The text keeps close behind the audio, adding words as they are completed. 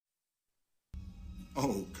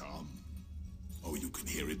Oh, come. Oh, you can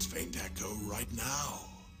hear its faint echo right now.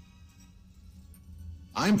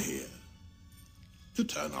 I'm here to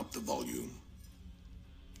turn up the volume.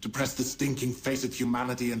 To press the stinking face of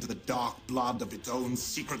humanity into the dark blood of its own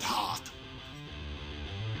secret heart.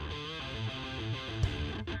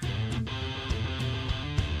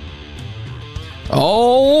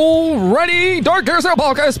 Alrighty, Dark Carousel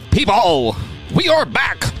Podcast people, we are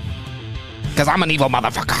back, because I'm an evil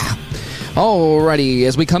motherfucker. Alrighty,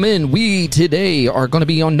 as we come in, we today are going to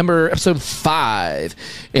be on episode 5,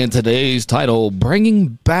 and today's title, Bringing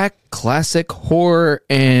Back Classic Horror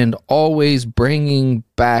and Always Bringing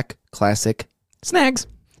Back Classic Snagz.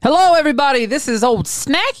 Hello, everybody. This is old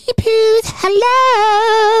Snacky Poos.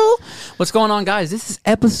 Hello. What's going on, guys? This is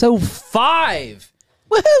episode 5.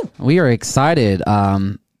 Woohoo! We are excited.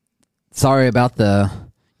 Sorry about the,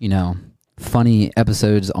 funny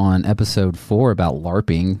episodes on episode 4 about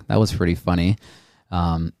LARPing. That was pretty funny.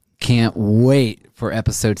 Can't wait for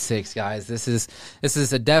episode 6, guys. This is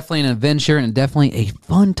definitely an adventure and definitely a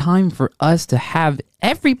fun time for us to have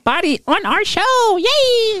everybody on our show.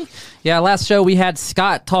 Yay! Yeah, last show we had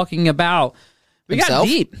Scott talking about. We got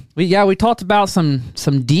deep. We talked about some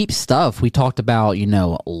deep stuff. We talked about,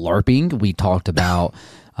 LARPing. We talked about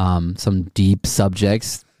some deep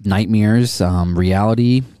subjects, nightmares,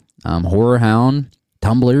 reality, horror hound,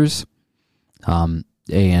 tumblers, and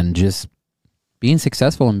just being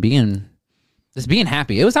successful and being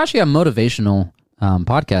happy. It was actually a motivational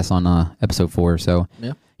podcast on episode 4. So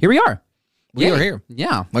here we are. We are here.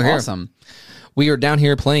 Yeah, we're awesome. Here. We are down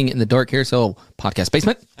here playing in the Dark Carousel podcast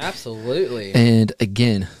basement. Absolutely. And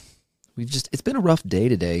again, it's been a rough day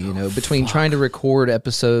today, between trying to record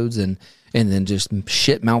episodes and then just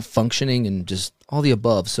shit malfunctioning and just all the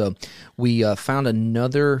above. So we found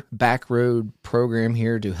another back road program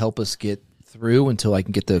here to help us get through until I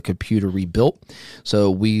can get the computer rebuilt.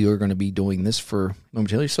 So we are going to be doing this for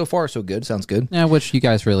momentarily. So far, so good. Sounds good. Yeah, which you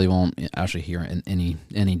guys really won't actually hear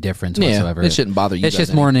any difference whatsoever. It shouldn't bother you. It's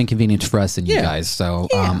just more an inconvenience for us than you guys. So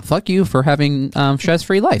fuck you for having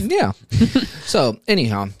stress-free life. Yeah. So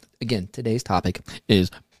anyhow, again, today's topic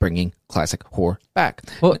is bringing classic horror back.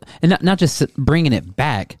 Well, and not just bringing it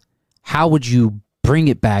back. How would you bring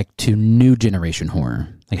it back to new generation horror?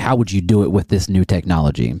 Like, how would you do it with this new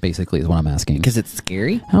technology, basically, is what I'm asking. Because it's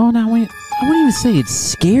scary? Oh, no, I wouldn't even say it's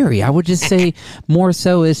scary. I would just say more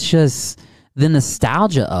so it's just the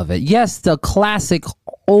nostalgia of it. Yes, the classic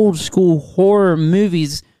old-school horror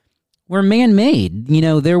movies were man-made.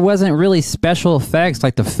 There wasn't really special effects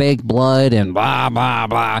like the fake blood and blah, blah,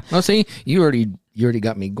 blah. Oh, see, you already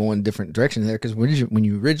got me going different directions there, because when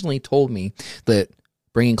you originally told me that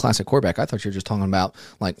bringing classic horror back, I thought you were just talking about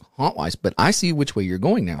like haunt-wise, but I see which way you're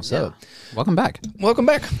going now. So, welcome back. Welcome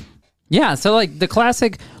back. Yeah, so like the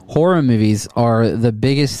classic horror movies are the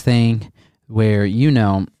biggest thing where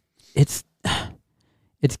it's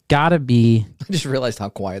got to be. I just realized how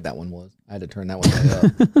quiet that one was. I had to turn that one way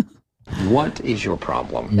up. What is your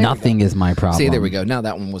problem? Nothing is my problem. See, there we go. Now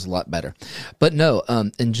that one was a lot better. But no,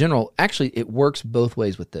 in general, actually, it works both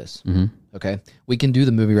ways with this. Mm-hmm. Okay, we can do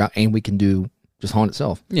the movie route, and we can do just haunt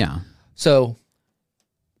itself. Yeah. So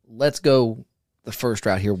let's go the first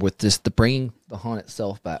route here with this, the bringing the haunt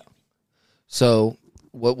itself back. So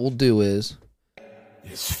what we'll do is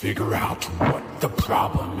figure out what the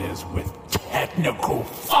problem is with technical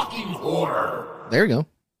fucking horror. There you go.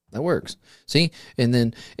 That works. See? And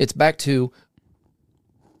then it's back to,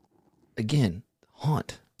 again,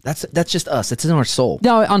 haunt. That's just us. It's in our soul.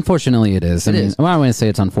 No, unfortunately it is. It is. Well, I wouldn't say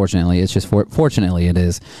it's unfortunately. It's just fortunately it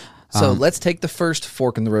is. So let's take the first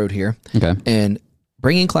fork in the road here. Okay. And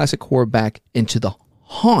bringing classic horror back into the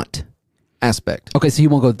haunt aspect. Okay, so you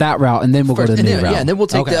won't go that route, and then we'll go to the new route. Yeah, and then we'll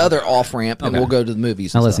take the other off-ramp, and we'll go to the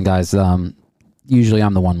movies. Now listen, guys, usually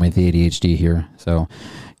I'm the one with the ADHD here, so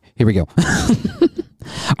here we go.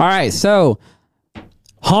 All right, so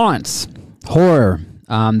haunts, horror.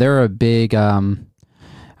 They're a big, I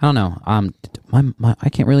don't know. I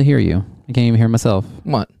can't really hear you. I can't even hear myself.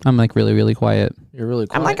 What? I'm like really, really quiet. You're really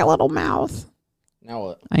quiet. I'm like a little mouse. Now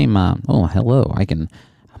what? I'm oh hello. I'm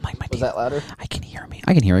like my. Was that louder? I can hear me.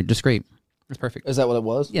 I can hear it just great. It's perfect. Is that what it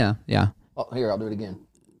was? Yeah. Oh, here, I'll do it again.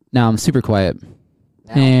 Now I'm super quiet,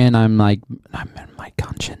 now. and I'm in my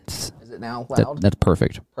conscience. Is it now loud? That's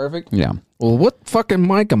perfect. Perfect? Yeah. Well, what fucking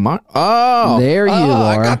mic am I? Oh! There you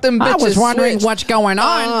are. I got them bitches I was wondering switched. what's going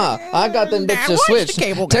on. I got them bitches switched.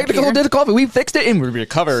 Technical difficulty. We fixed it and we're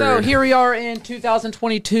recovered. So here we are in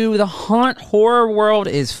 2022. The haunt horror world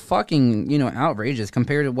is fucking, outrageous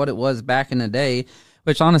compared to what it was back in the day.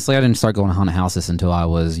 Which honestly, I didn't start going to haunted houses until I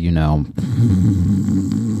was, 4.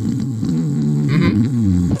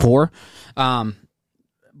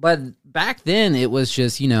 But back then, it was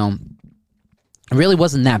just, you know, it really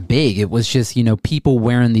wasn't that big. It was just, you know, people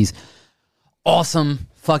wearing these awesome,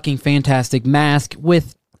 fucking fantastic masks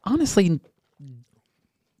with, honestly,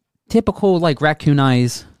 typical, like, raccoon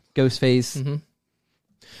eyes, ghost face. Mm-hmm.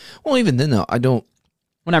 Well, even then, though, I don't...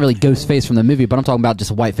 Well, not really ghost face from the movie, but I'm talking about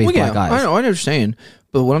just white face, black eyes. I understand.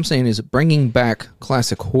 But what I'm saying is bringing back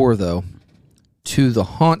classic horror, though, to the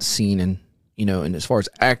haunt scene and, you know, and as far as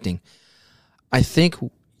acting, I think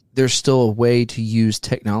there's still a way to use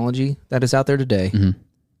technology that is out there today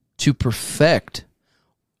to perfect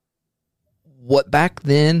what back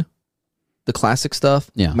then, the classic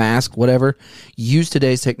stuff, mask, whatever, use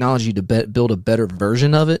today's technology to build a better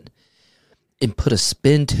version of it and put a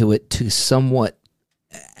spin to it to somewhat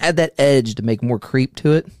add that edge to make more creep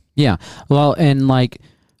to it. Yeah. Well, and like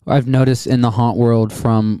I've noticed in the haunt world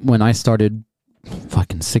from when I started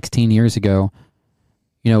fucking 16 years ago,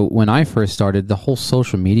 you know, when I first started, the whole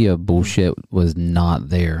social media bullshit was not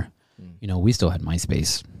there. You know, we still had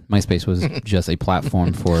MySpace. MySpace was just a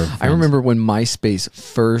platform for friends. I remember when MySpace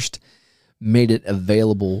first made it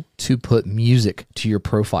available to put music to your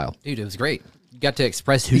profile. Dude, it was great. You got to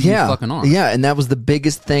express who you fucking are. Yeah, and that was the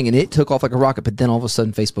biggest thing, and it took off like a rocket, but then all of a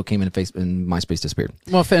sudden Facebook came in and MySpace disappeared.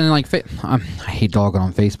 Well, and like, I hate dogging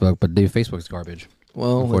on Facebook, but dude, Facebook's garbage.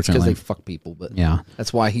 Well, it's because they fuck people, but yeah,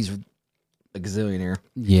 that's why he's a gazillionaire.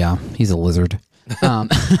 Yeah, he's a lizard.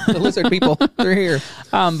 The lizard people, they're here.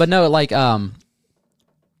 But no, like,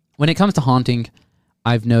 when it comes to haunting,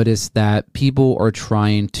 I've noticed that people are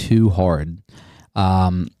trying too hard.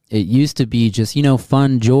 It used to be just, you know,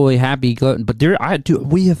 fun, joy, happy, but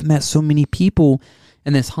we have met so many people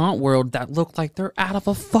in this haunt world that look like they're out of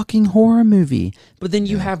a fucking horror movie. But then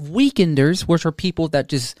you have weekenders, which are people that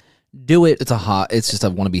just do it. It's just a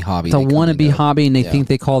wannabe hobby. It's a wannabe hobby, and they think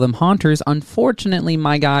they call them haunters. Unfortunately,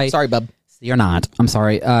 my guy... Sorry, bub. You're not. I'm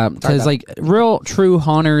sorry. Because, like, real, true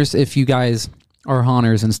haunters, if you guys are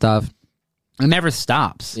haunters and stuff, it never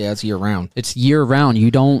stops. Yeah, it's year-round. It's year-round.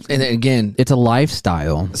 You don't... And again... It's a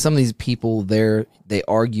lifestyle. Some of these people, they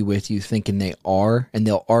argue with you thinking they are, and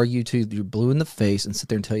they'll argue to you're blue in the face and sit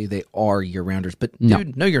there and tell you they are year-rounders. But,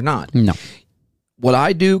 dude, no, you're not. No. What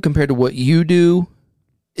I do compared to what you do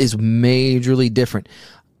is majorly different.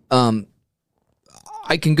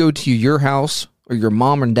 I can go to your house or your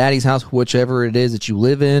mom and daddy's house, whichever it is that you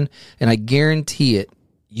live in, and I guarantee it,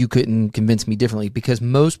 you couldn't convince me differently, because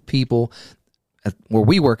most people where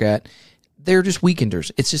we work at, they're just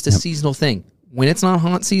weekenders. It's just a seasonal thing. When it's not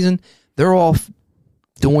haunt season, they're all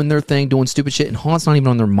doing their thing, doing stupid shit, and haunt's not even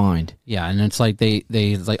on their mind. Yeah, and it's like they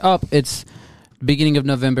like, oh, it's beginning of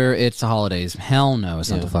November, it's the holidays. Hell no, it's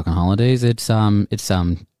not the fucking holidays. It's time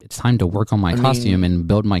to work on my costume and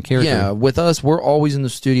build my character. Yeah, with us, we're always in the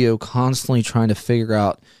studio constantly trying to figure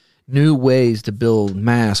out new ways to build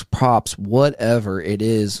masks, props, whatever it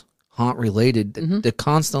is haunt related to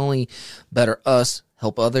constantly better us,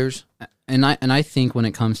 help others. And I think when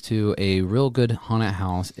it comes to a real good haunted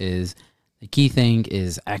house, is the key thing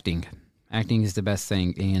is acting. Acting is the best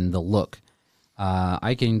thing, and the look.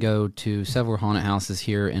 I can go to several haunted houses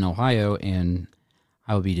here in Ohio, and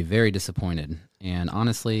I would be very disappointed. And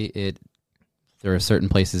honestly, there are certain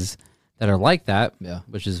places that are like that,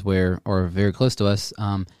 which is or very close to us.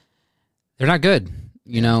 They're not good.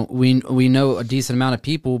 You know, we know a decent amount of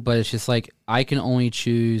people, but it's just like I can only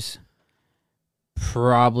choose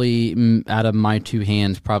probably out of my two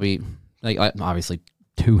hands, probably like obviously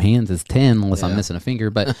 2 hands is 10 unless I'm missing a finger,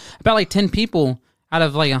 but about like 10 people out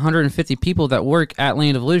of like 150 people that work at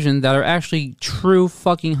Land of Illusion that are actually true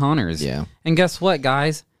fucking haunters. Yeah. And guess what,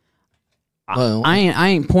 guys? Well, I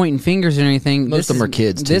ain't pointing fingers or anything. Most of them are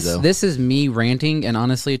kids too, though. This is me ranting, and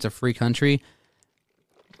honestly, it's a free country.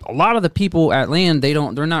 A lot of the people at Land,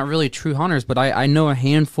 they're not really true haunters, but I know a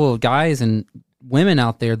handful of guys and women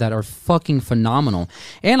out there that are fucking phenomenal.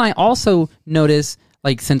 And I also notice,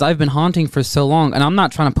 like, since I've been haunting for so long, and I'm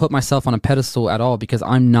not trying to put myself on a pedestal at all, because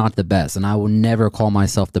I'm not the best, and I will never call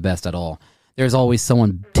myself the best at all. There's always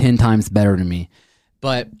someone 10 times better than me.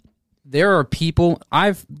 But there are people,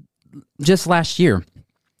 just last year,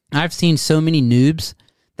 I've seen so many noobs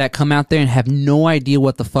that come out there and have no idea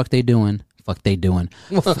what the fuck they doing. What the fuck they doing?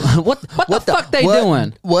 What the fuck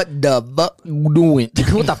doing? What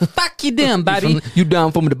the fuck you doing, baby? You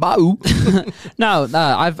down from the bayou? No,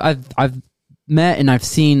 I've met and I've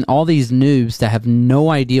seen all these noobs that have no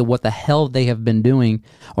idea what the hell they have been doing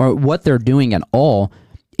or what they're doing at all,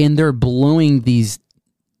 and they're blowing these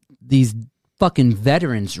fucking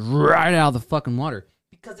veterans right out of the fucking water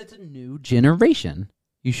because it's a new generation.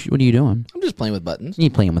 What are you doing? I'm just playing with buttons.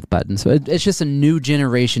 You're playing with buttons. So it's just a new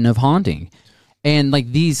generation of haunting. And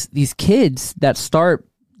like these kids that start,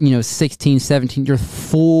 16, 17, you're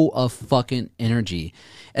full of fucking energy.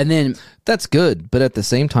 And then That's good, but at the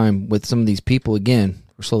same time, with some of these people, again,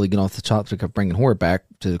 we're slowly getting off the topic of bringing horror back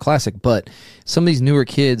to the classic, but some of these newer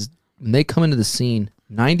kids, when they come into the scene,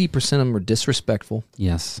 90% of them are disrespectful.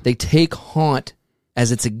 yes, They take Haunt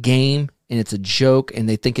as it's a game and it's a joke, and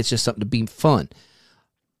they think it's just something to be fun.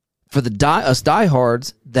 For us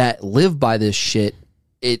diehards that live by this shit,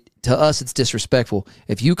 to us it's disrespectful.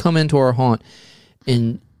 If you come into our Haunt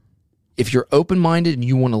and if you're open-minded and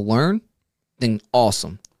you want to learn, then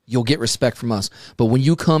awesome. You'll get respect from us. But when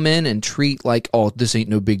you come in and treat like, oh, this ain't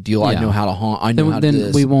no big deal. I Yeah. know how to haunt. I know how to do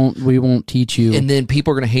then this. we won't teach you. And then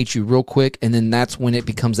people are going to hate you real quick. And then that's when it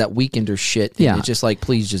becomes that weekender shit. And Yeah. it's just like,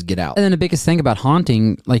 please just get out. And then the biggest thing about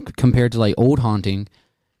haunting, like compared to like old haunting,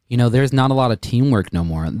 there's not a lot of teamwork no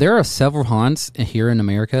more. There are several haunts here in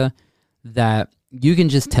America that you can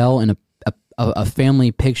just tell in a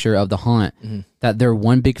family picture of the haunt that they're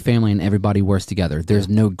one big family and everybody works together. There's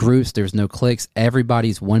no groups, there's no cliques.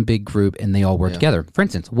 Everybody's one big group and they all work together. For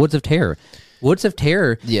instance, Woods of Terror. Woods of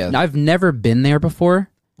Terror, I've never been there before.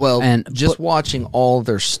 Well, just watching all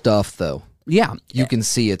their stuff, though, Yeah. you can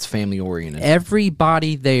see it's family-oriented.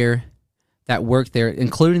 Everybody there that worked there,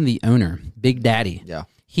 including the owner, Big Daddy. Yeah.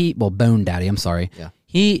 Bone Daddy, I'm sorry. Yeah.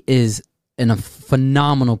 He is a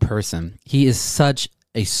phenomenal person. He is such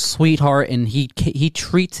a sweetheart, and he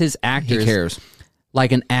treats his actors He cares.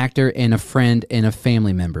 like an actor and a friend and a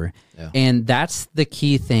family member. Yeah. And that's the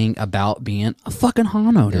key thing about being a fucking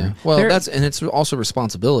haunt owner. Yeah. Well, and it's also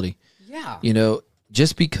responsibility. Yeah.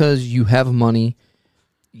 Just because you have money,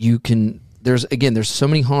 you can. There's so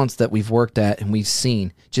many haunts that we've worked at and we've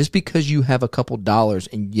seen. Just because you have a couple dollars,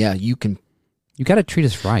 and you can. You got to treat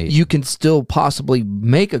us right. You can still possibly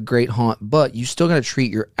make a great haunt, but you still got to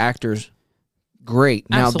treat your actors great.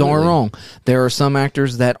 Now, don't get me wrong. There are some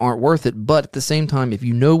actors that aren't worth it, but at the same time, if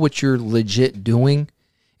you know what you're legit doing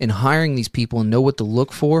and hiring these people and know what to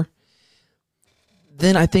look for,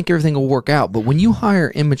 then I think everything will work out. But when you hire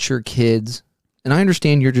immature kids, and I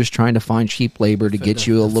understand you're just trying to find cheap labor to get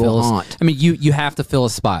you a little haunt. I mean, you have to fill a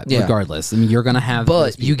spot regardless. I mean, you're going to have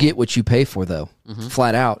But you get what you pay for, though,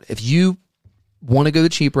 flat out. If you want to go the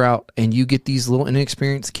cheap route and you get these little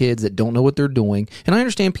inexperienced kids that don't know what they're doing, and I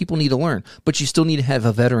understand people need to learn, but you still need to have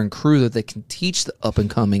a veteran crew that they can teach the up and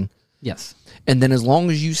coming. Yes. And then as long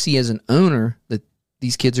as you see as an owner that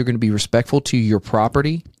these kids are going to be respectful to your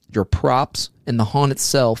property, your props, and the haunt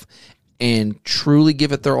itself, and truly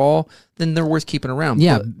give it their all, then they're worth keeping around.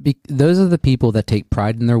 Yeah, But those are the people that take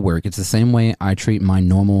pride in their work. It's the same way I treat my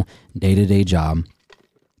normal day-to-day job.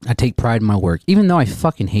 I take pride in my work. Even though I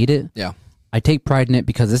fucking hate it, yeah. I take pride in it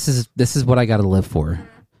because this is what I got to live for.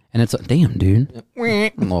 And it's damn, dude.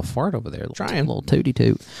 A little fart over there. A little tooty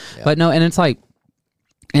toot. Yeah. But no, and it's like,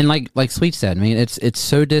 and like Sweet said, I mean, it's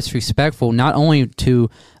so disrespectful, not only to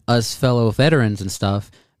us fellow veterans and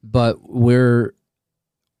stuff, but we're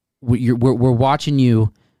watching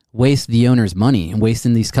you waste the owner's money and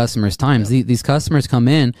wasting these customers' time. Yeah. These customers come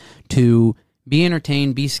in to be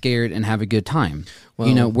entertained, be scared, and have a good time.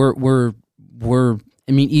 Well, we're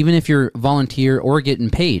I mean, even if you're volunteer or getting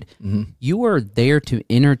paid, you are there to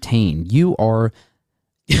entertain. You're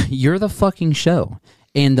the fucking show.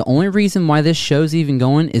 And the only reason why this show's even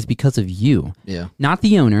going is because of you. Yeah. Not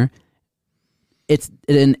the owner.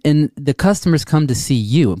 And the customers come to see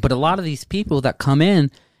you. But a lot of these people that come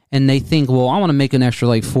in and they think, well, I want to make an extra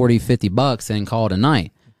like $40-$50 and call it a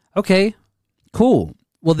night. Okay, cool.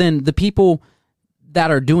 Well, then the people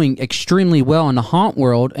that are doing extremely well in the haunt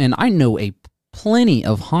world, and I know plenty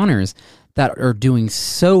of haunters that are doing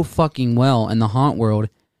so fucking well in the haunt world,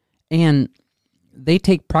 and they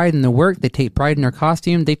take pride in their work, they take pride in their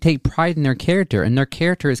costume, they take pride in their character, and their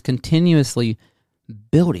character is continuously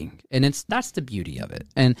building, and that's the beauty of it.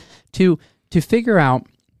 And to figure out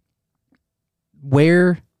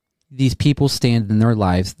where these people stand in their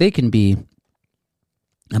lives, they can be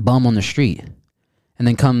a bum on the street and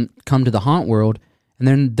then come to the haunt world, and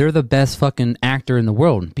then they're the best fucking actor in the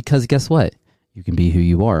world, because guess what? You can be who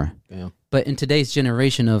you are. Yeah. But in today's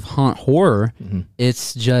generation of haunt horror,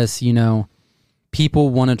 it's just, people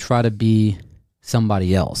want to try to be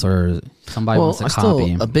somebody else, or somebody wants to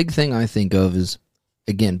copy. A big thing I think of is,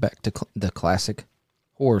 again, back to the classic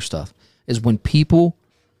horror stuff, is when people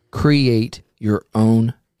create your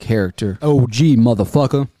own character. OG,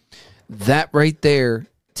 motherfucker. That right there,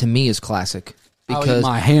 to me, is classic. Because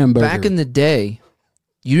my hamburger. Back in the day,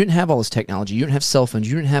 you didn't have all this technology. You didn't have cell phones.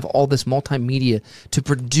 You didn't have all this multimedia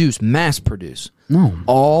to mass produce. No.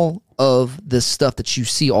 All of this stuff that you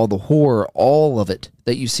see, all the horror, all of it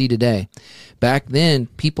that you see today. Back then,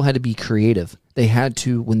 people had to be creative. They had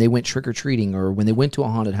to, when they went trick-or-treating or when they went to a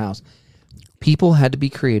haunted house, people had to be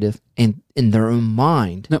creative, and in their own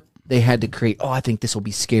mind, they had to create, I think this will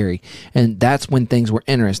be scary. And that's when things were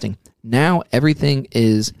interesting. Now everything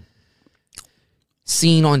is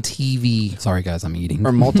seen on TV. Sorry, guys, I'm eating.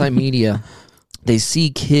 Or multimedia. They see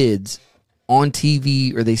kids on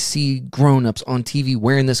TV, or they see grown-ups on TV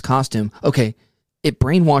wearing this costume. Okay, it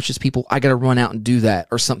brainwashes people. I got to run out and do that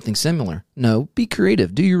or something similar. No, be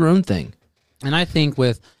creative. Do your own thing. And I think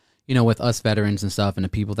with us veterans and stuff, and the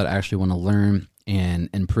people that actually want to learn and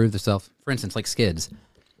improve themselves, for instance, like Skids.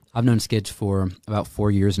 I've known Skids for about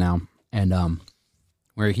 4 years now, and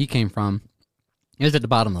where he came from, he was at the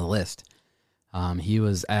bottom of the list. He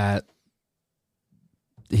was a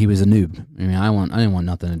noob. I mean, I didn't want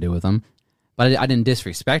nothing to do with him, but I didn't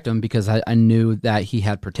disrespect him because I knew that he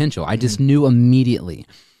had potential. I just knew immediately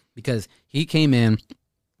because he came in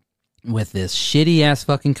with this shitty ass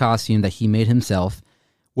fucking costume that he made himself,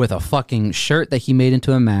 with a fucking shirt that he made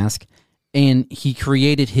into a mask, and he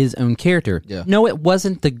created his own character. Yeah. No, it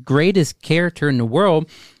wasn't the greatest character in the world,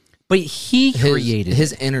 but he created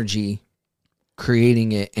his energy.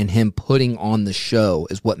 Creating it and him putting on the show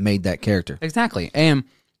is what made that character. Exactly. And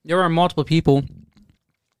there are multiple people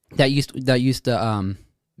that used to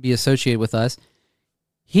be associated with us.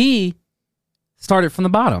 He started from the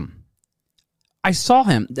bottom. I saw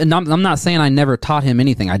him, and I'm not saying I never taught him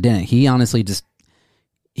anything. I didn't. He honestly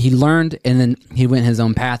he learned, and then he went his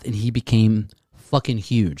own path, and he became fucking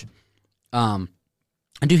huge. And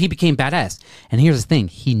dude, he became badass. And here's the thing.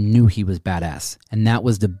 He knew he was badass. And that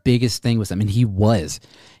was the biggest thing with him. And he was.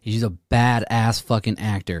 He's a badass fucking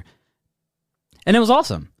actor. And it was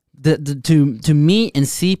awesome. To meet and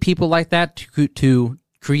see people like that, to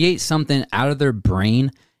create something out of their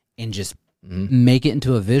brain and just make it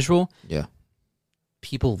into a visual. Yeah.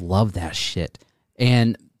 People love that shit.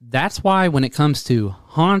 And that's why when it comes to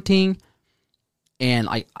haunting, and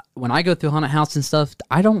when I go through haunted house and stuff,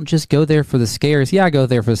 I don't just go there for the scares. Yeah, I go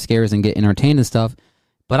there for the scares and get entertained and stuff,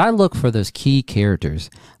 but I look for those key characters.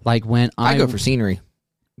 Like when I go for scenery.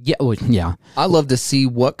 Yeah, well, yeah. I love to see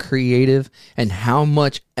what creative and how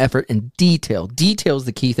much effort and detail. Detail is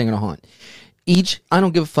the key thing in a haunt. I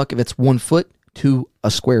don't give a fuck if it's 1 foot to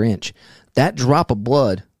a square inch. That drop of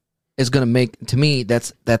blood is going to make, to me,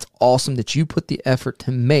 that's awesome that you put the effort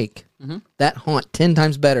to make that haunt 10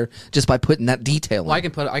 times better just by putting that detail in. I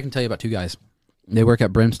can tell you about two guys. They work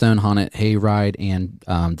at Brimstone Haunted Hayride and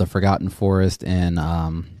the Forgotten Forest in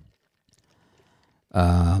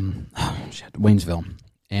Waynesville.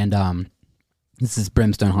 And this is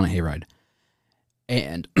Brimstone Haunted Hayride.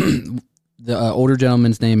 And the older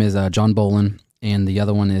gentleman's name is John Bolin, and the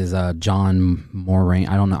other one is John Moraine.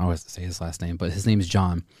 I don't know how to say his last name, but his name is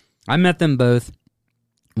John. I met them both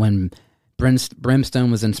when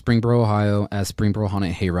Brimstone was in Springboro, Ohio, as Springboro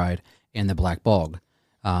Haunted Hayride and the Black Bog.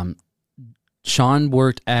 Sean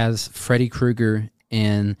worked as Freddy Krueger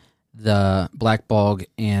in the Black Bog,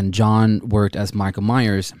 and John worked as Michael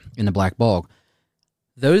Myers in the Black Bog.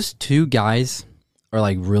 Those two guys are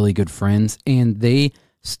like really good friends, and they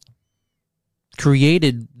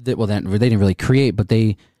created that. Well, they didn't really create, but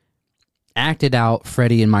they acted out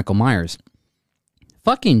Freddy and Michael Myers.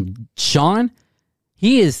 Fucking Sean,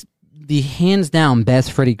 he is the hands down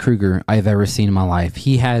best Freddy Krueger I've ever seen in my life.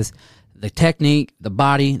 He has the technique, the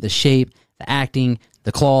body, the shape, the acting,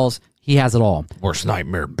 the claws. He has it all. Worst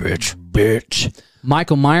nightmare, bitch.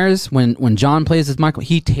 Michael Myers, when John plays as Michael,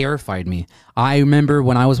 he terrified me. I remember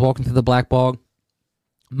when I was walking through the Black Bog,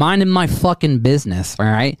 minding my fucking business, all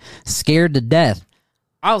right? Scared to death.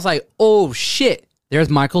 I was like, oh shit, there's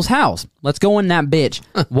Michael's house. Let's go in that bitch.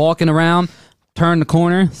 Walking around, turned the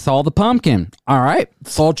corner, saw the pumpkin. All right.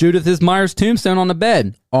 Saw Judith Myers' tombstone on the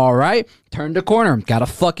bed. All right. Turned the corner, got a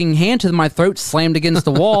fucking hand to my throat, slammed against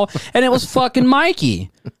the wall, and it was fucking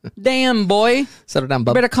Mikey. Damn, boy. Settle down,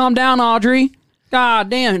 bub. You better calm down, Audrey. God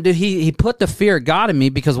damn, dude, he put the fear of God in me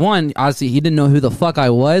because, one, obviously he didn't know who the fuck I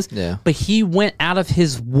was, but he went out of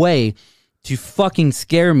his way to fucking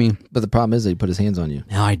scare me. But the problem is that he put his hands on you.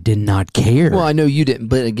 No, I did not care. Well, I know you didn't,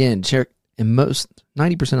 but again, in most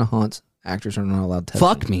 90% of haunts, actors are not allowed to touch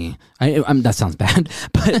fuck me. That sounds bad,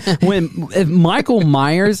 but if Michael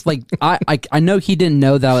Myers, like I know he didn't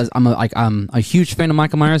know that I'm a huge fan of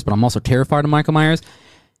Michael Myers, but I'm also terrified of Michael Myers.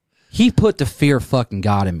 He put the fear of fucking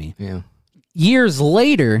God in me. Yeah. Years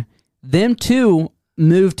later, them two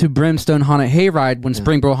moved to Brimstone Haunted Hayride when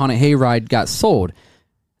Springboro Haunted Hayride got sold.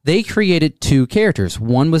 They created two characters.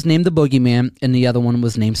 One was named the Boogeyman, and the other one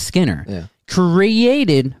was named Skinner. Yeah.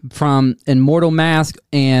 Created from Immortal Mask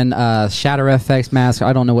and Shatter FX Mask.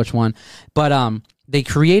 I don't know which one. But they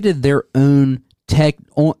created their own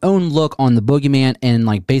own look on the boogeyman and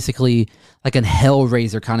like basically like a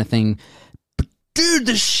Hellraiser kind of thing. But dude,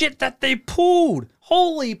 the shit that they pulled.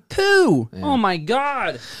 Holy poo! Yeah. Oh my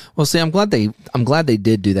god! Well, see, I'm glad they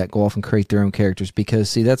did do that. Go off and create their own characters because,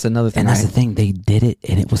 see, that's another thing. And that's the thing, they did it,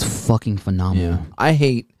 and it was fucking phenomenal.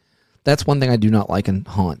 Yeah. That's one thing I do not like in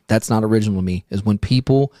Haunt. That's not original to me. Is when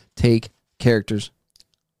people take characters,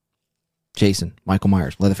 Jason, Michael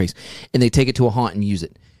Myers, Leatherface, and they take it to a haunt and use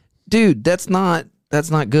it. Dude, that's not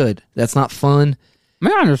good. That's not fun. I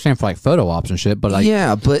mean, I understand for like photo ops and shit, but like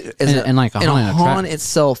but and like a haunt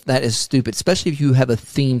itself, that is stupid. Especially if you have a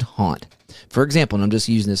themed haunt. For example, and I'm just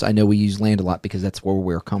using this. I know we use Land a lot because that's where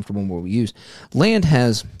we're comfortable and where we use. Land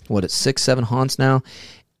has it's 6, 7 haunts now.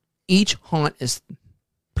 Each haunt is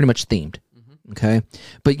pretty much themed. Mm-hmm. Okay,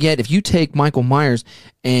 but yet if you take Michael Myers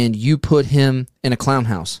and you put him in a clown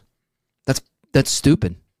house, that's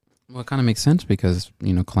stupid. Well, it kind of makes sense because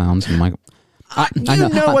clowns and Michael. I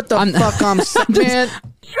know what the fuck I'm saying, man.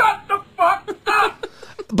 Shut the fuck up!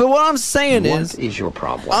 But what I'm saying What is your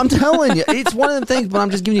problem? I'm telling you, it's one of the things, but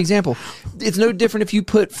I'm just giving you an example. It's no different if you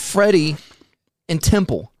put Freddy in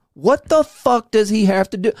Temple. What the fuck does he have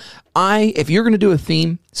to do? If you're going to do a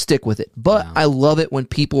theme, stick with it. But I love it when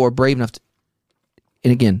people are brave enough to,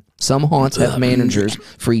 and again, some haunts have managers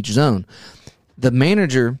for each zone. The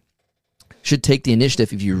manager should take the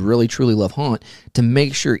initiative, if you really truly love Haunt, to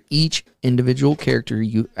make sure each individual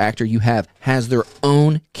actor you have has their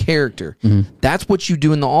own character. Mm-hmm. That's what you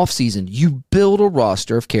do in the off season. You build a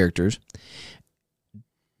roster of characters.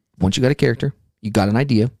 Once you got a character, you got an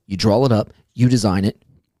idea, you draw it up, you design it,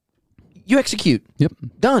 you execute. Yep.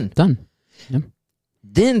 Done. Yep.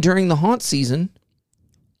 Then during the Haunt season,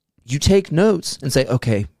 you take notes and say,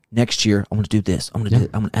 okay, next year, I'm going to do this. I'm going to do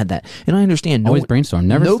it. I'm going to add that. And I understand. Always brainstorm.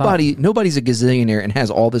 Nobody's a gazillionaire and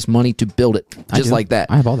has all this money to build it just like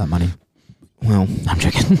that. I have all that money. Well, I'm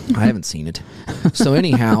joking. I haven't seen it. So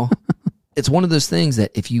anyhow, it's one of those things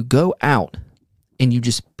that if you go out and you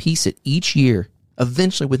just piece it each year,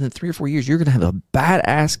 eventually within 3 or 4 years, you're going to have a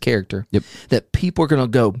badass character that people are going to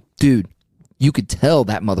go, dude, you could tell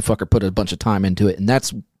that motherfucker put a bunch of time into it. And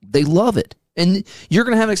they love it. And you're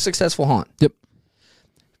going to have a successful haunt. Yep.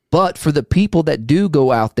 But for the people that do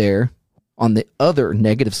go out there on the other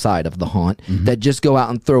negative side of the haunt, that just go out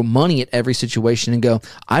and throw money at every situation and go,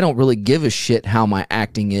 I don't really give a shit how my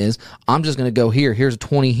acting is. I'm just going to go here. Here's a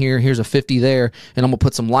 20 here. Here's a 50 there. And I'm going to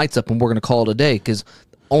put some lights up and we're going to call it a day. Because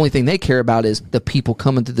the only thing they care about is the people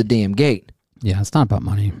coming through the damn gate. Yeah, it's not about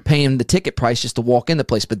money. Paying the ticket price just to walk in the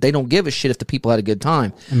place. But they don't give a shit if the people had a good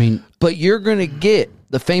time. I mean, but you're going to get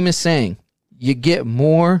the famous saying, you get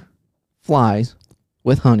more flies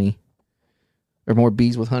with honey, or more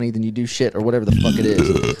bees with honey than you do shit, or whatever the fuck it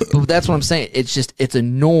is. But that's what I'm saying. It's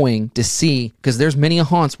annoying to see, because there's many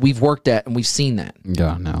haunts we've worked at and we've seen that.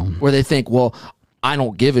 Yeah, no. Where they think, well, I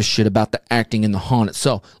don't give a shit about the acting in the haunt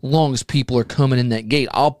itself. Long as people are coming in that gate,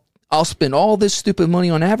 I'll spend all this stupid money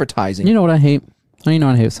on advertising. You know what I hate? You know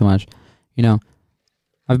what I hate so much?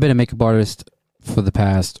 I've been a makeup artist for the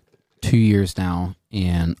past 2 years now,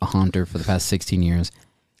 and a haunter for the past 16 years.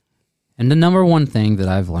 And the number one thing that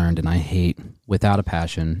I've learned and I hate without a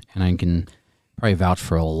passion, and I can probably vouch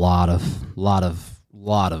for a lot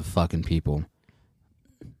of fucking people.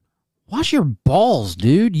 Wash your balls,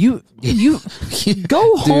 dude. You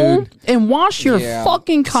go home and wash your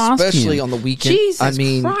fucking costume. Especially on the weekend.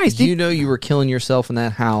 Jesus Christ. You were killing yourself in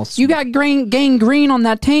that house. You got gangrene on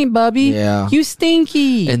that taint, Bubby. Yeah. You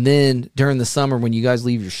stinky. And then during the summer when you guys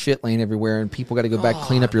leave your shit laying everywhere and people got to go back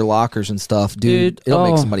clean up your lockers and stuff, dude it'll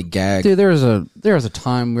make somebody gag. Dude, there was a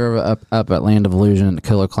time we were up at Land of Illusion at the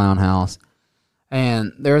Killer Clown House.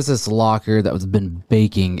 And there's this locker that was been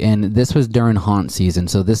baking, and this was during haunt season.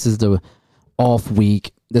 So this is the off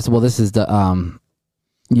week. This is the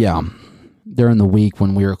during the week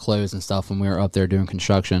when we were closed and stuff, when we were up there doing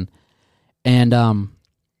construction, and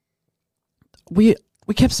we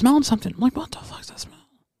kept smelling something. I'm like, what the fuck is that smell?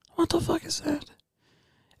 What the fuck is that?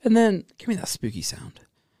 And then give me that spooky sound,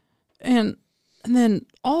 and then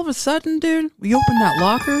all of a sudden, dude, we opened that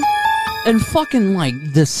locker. And fucking, like,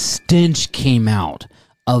 the stench came out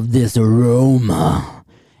of this aroma.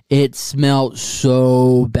 It smelled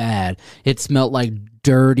so bad. It smelled like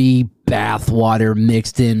dirty bathwater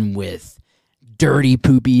mixed in with dirty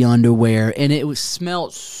poopy underwear. And it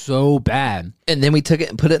smelled so bad. And then we took it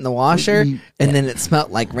and put it in the washer. And then it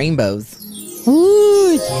smelled like rainbows.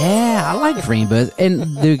 Ooh, yeah. I like rainbows.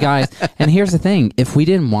 And, dude, guys, and here's the thing. If we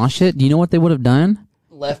didn't wash it, do you know what they would have done?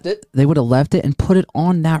 Left it. They would have left it and put it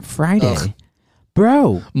on that Friday. Ugh.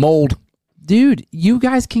 Bro. Mold. Dude, you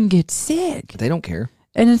guys can get sick. They don't care.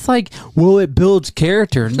 And it's like, well, it builds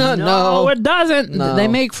character. No, it doesn't. No. They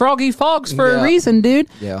make Froggy Fogs for a reason, dude.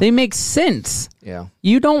 Yeah. They make sense. Yeah.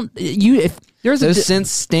 If there's Those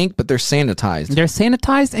scents stink, but they're sanitized. they're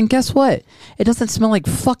sanitized, and guess what? It doesn't smell like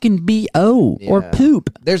fucking BO or Yeah.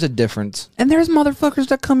 poop. There's a difference. And there's motherfuckers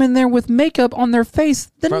that come in there with makeup on their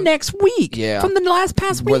face the next week. Yeah. From the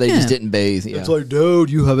past Where weekend. they just didn't bathe. Yeah. It's like,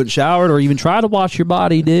 dude, you haven't showered or even tried to wash your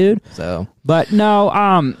body, dude. So, But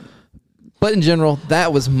no, but in general,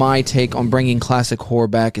 that was my take on bringing classic horror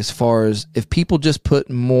back. As far as if people just put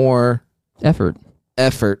more effort.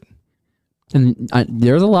 And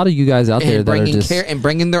there's a lot of you guys out there and that are bringing just... and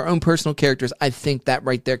bringing their own personal characters, I think that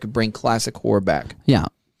right there could bring classic horror back. Yeah,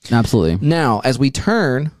 absolutely. Now, as we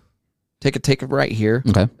turn, take a right here,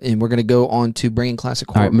 Okay. and we're going to go on to bringing classic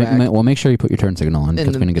All horror right, back. well, make sure you put your turn signal on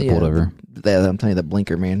because we're going to get pulled over. I'm telling you, that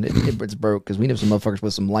blinker, man, it's broke because we know some motherfuckers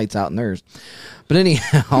with some lights out in theirs. But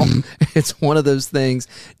anyhow, it's one of those things.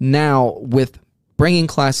 Now, with bringing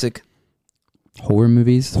classic Horror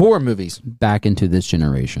movies back into this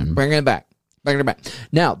generation. bringing it back.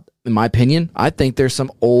 Now, in my opinion, I think there's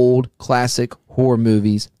some old classic horror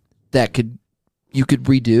movies that you could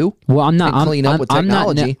redo. Well, I'm not... and clean up with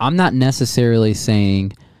technology. I'm not necessarily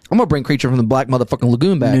saying... I'm gonna bring Creature from the Black Motherfucking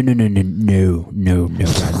Lagoon back. No,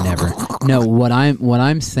 God, never. No, what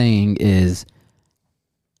I'm saying is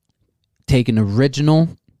take an original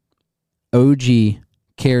OG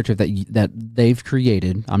character that they've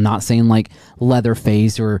created. I'm not saying like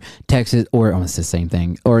Leatherface or Texas or it's the same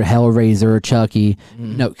thing, or Hellraiser or Chucky.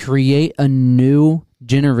 No, create a new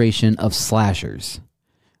generation of slashers.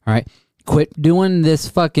 All right, quit doing this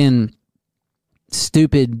fucking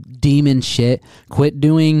stupid demon shit. Quit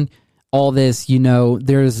doing all this,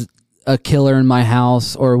 there's a killer in my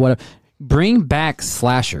house or whatever. Bring back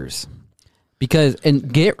slashers. Because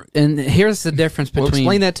and here's the difference between... Well,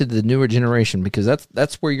 explain that to the newer generation, because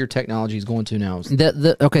that's where your technology is going to now.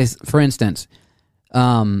 Okay, for instance,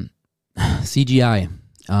 CGI.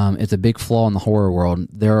 It's a big flaw in the horror world.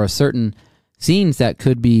 There are certain scenes that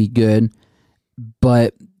could be good,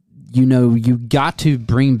 but you got to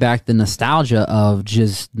bring back the nostalgia of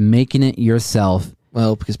just making it yourself.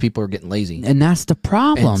 Well, because people are getting lazy. And that's the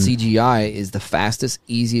problem. And CGI is the fastest,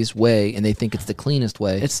 easiest way, and they think it's the cleanest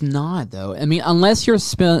way. It's not, though. I mean, unless you're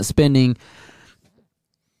spending,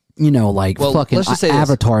 fucking let's just say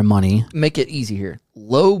Avatar money. Make it easy here.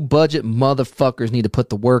 Low-budget motherfuckers need to put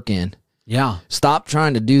the work in. Yeah. Stop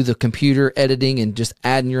trying to do the computer editing and just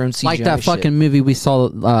adding your own CGI like that shit. fucking movie we saw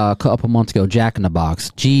a couple months ago, Jack in the Box.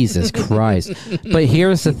 Jesus Christ. But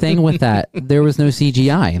here's the thing with that. There was no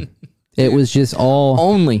CGI. It was just all...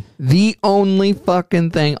 The only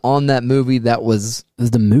fucking thing on that movie that was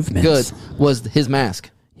the movements. Good was his mask.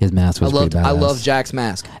 His mask was pretty badass. I love Jack's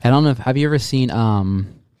mask. I don't know. Have you ever seen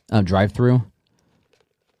Drive-Thru?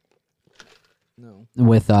 No.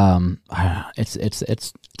 With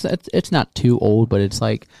it's not too old, but it's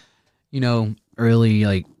like early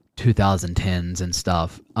like 2010s and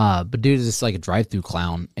stuff. But dude is just like a drive-through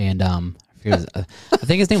clown, and I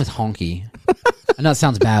think his name was Honky. I know it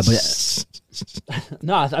sounds bad, but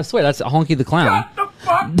no, I swear that's Honky the Clown.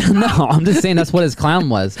 No, I'm just saying that's what his clown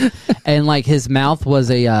was, and like his mouth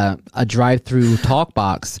was a drive-through talk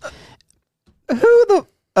box.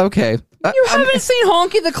 Okay. You haven't seen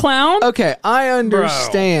Honky the Clown? Okay, I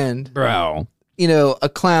understand. Bro. A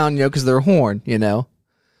clown, because they're a horn,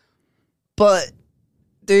 But,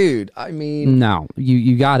 dude, I mean... No,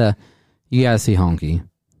 you gotta see Honky.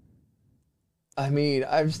 I mean,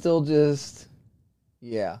 I'm still just...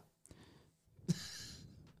 Yeah.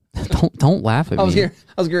 Don't laugh at me. I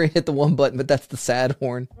was going to hit the one button, but that's the sad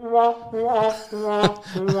horn. I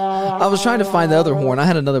was trying to find the other horn. I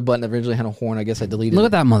had another button that originally had a horn. I guess I deleted Look it.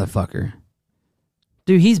 at that motherfucker.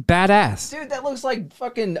 Dude, he's badass. Dude, that looks like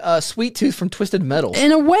fucking Sweet Tooth from Twisted Metal.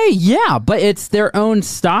 In a way, yeah, but it's their own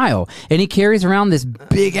style. And he carries around this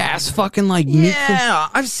big-ass fucking, like... Yeah,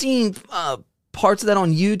 I've seen parts of that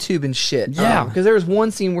on YouTube and shit. Yeah. Because there was one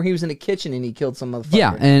scene where he was in a kitchen and he killed some motherfucker.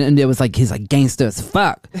 Yeah, and it was like, he's like gangster as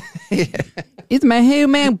fuck. He's my hey,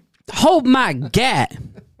 man, hold my gat.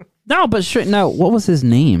 No, but sure, no, what was his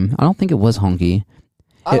name? I don't think it was Honky.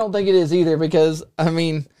 I don't think it is either, because, I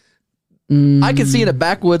mean... I could see in a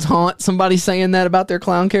backwoods haunt somebody saying that about their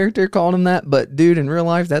clown character, calling him that, but dude, in real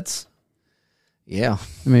life, that's... Yeah.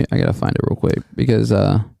 I gotta find it real quick, because,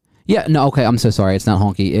 yeah, no, okay, I'm so sorry, it's not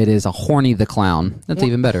Honky, it is a Horny the Clown. That's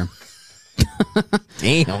even better.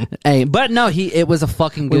 Damn. Hey, but no, it was a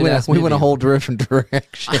fucking good ass movie. We went a whole different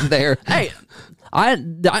direction there. Hey,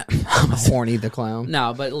 I'm Horny the Clown.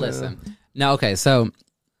 No, but listen. No, okay, so,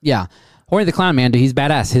 yeah. Horny the Clown, man, dude, he's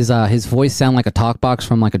badass. His voice sound like a talk box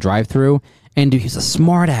from like a drive-through, And dude, he's a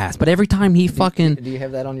smart ass. But every time he fucking Do you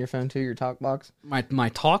have that on your phone too? Your talk box? my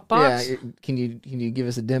talk box Yeah. Can you give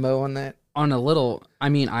us a demo on that? on a little. I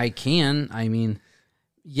mean, I can. I mean,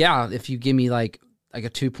 yeah. If you give me like a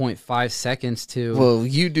 2.5 seconds to Well,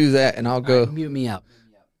 you do that, and I'll go. mute me up,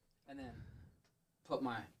 and then put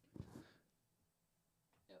my. I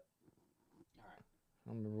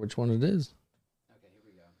don't remember which one it is. Okay, here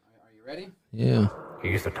we go. Are you ready? Yeah. He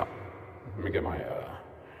used to talk. Let me get my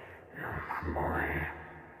boy.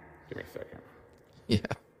 Give me a second. Yeah.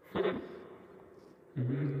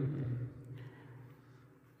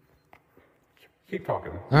 Keep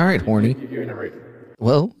talking. All right, horny. You narrate.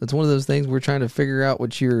 Well, it's one of those things we're trying to figure out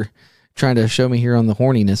what you're trying to show me here on the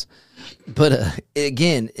horniness. But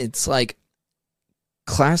again, it's like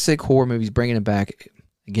classic horror movies bringing it back.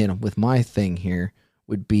 Again, with my thing here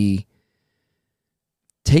would be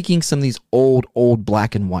taking some of these old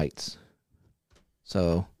black and whites.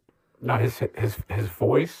 So, Not his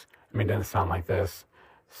voice. I mean, it doesn't sound like this.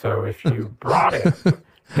 So if you brought it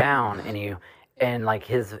down and like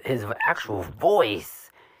his actual voice.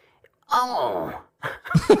 Oh.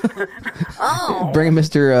 Oh. bring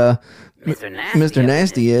Mr. Mr.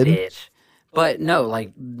 Nasty in. Bitch. But no,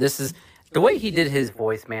 like this is the way he did his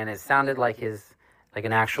voice, man. It sounded like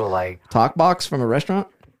an actual like Talk box from a restaurant,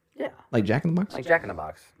 yeah, like Jack in the Box. like Jack in the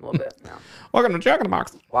Box a little bit. Yeah. Welcome to Jack in the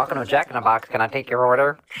Box. Walking to Jack in the Box, can I take your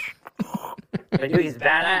order? And dude, he's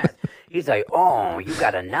badass. He's like, oh, you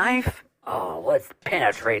got a knife? Oh, what's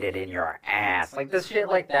penetrated in your ass? Like this shit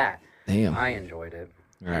like that. Damn. I enjoyed it.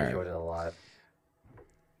 I Right. enjoyed it a lot.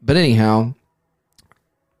 But anyhow,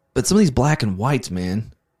 some of these black and whites,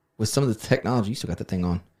 man, with some of the technology, you still got that thing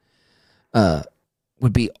on,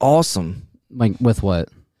 would be awesome. Like with what?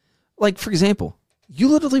 Like, for example, you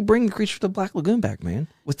literally bring the Creature of the Black Lagoon back, man,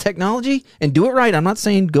 with technology, and do it right. I'm not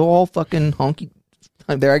saying go all fucking honky.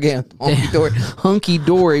 There again, hunky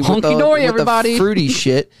dory, everybody, fruity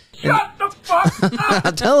shit. Shut the fuck up!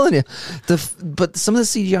 I'm telling you, but some of the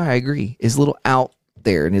CGI, I agree, is a little out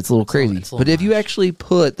there and it's a little crazy. It's a little but if you much. actually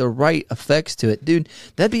put the right effects to it, dude,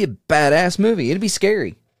 that'd be a badass movie. It'd be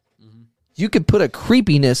scary. Mm-hmm. You could put a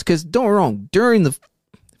creepiness, because don't get me wrong, during the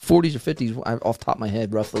 40s or 50s, off the top of my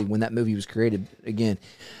head, roughly when that movie was created, again,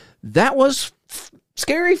 that was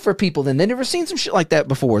scary for people. Then they never seen some shit like that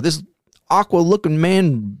before. This aqua-looking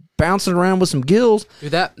man bouncing around with some gills.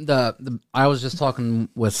 Dude, I was just talking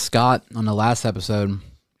with Scott on the last episode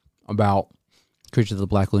about Creature of the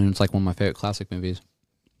Black Lagoon. It's like one of my favorite classic movies.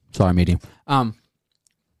 Sorry, meeting. The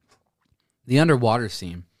underwater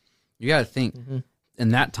scene. You got to think in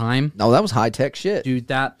that time. No, that was high tech shit, Dude,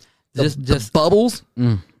 that the bubbles.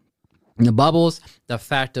 The bubbles, the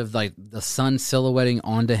fact of like the sun silhouetting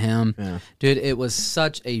onto him. Yeah. Dude, it was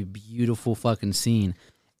such a beautiful fucking scene.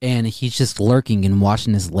 And he's just lurking and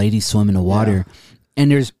watching this lady swim in the water. Yeah.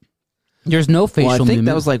 And there's no facial Well, I think movement.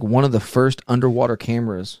 that was like one of the first underwater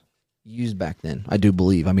cameras used back then. I do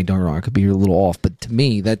believe. I mean, don't get me wrong, I could be a little off, but to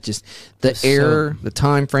me, that just the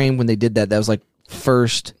time frame when they did that was like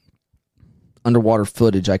first underwater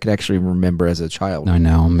footage I could actually remember as a child. I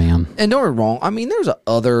know, man. And don't get me wrong, I mean, there's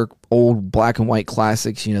other old black and white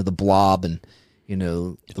classics, The Blob and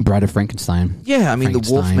The Bride of Frankenstein. Yeah, I mean,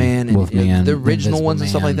 the Wolfman and the original ones and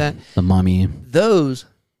stuff like that. The Mummy. Those,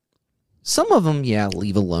 some of them,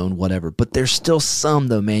 leave alone, whatever. But there's still some,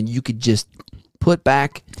 though, man, you could just put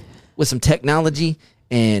back with some technology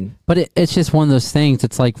and... But it's just one of those things.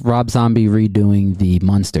 It's like Rob Zombie redoing the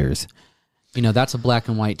Munsters. That's a black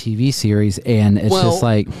and white TV series, and it's just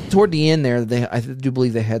like... Toward the end there, I do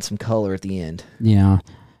believe they had some color at the end. Yeah.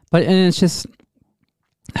 And it's just...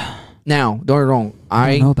 Now, don't get me wrong.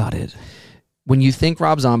 I don't know about it. When you think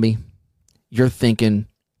Rob Zombie, you're thinking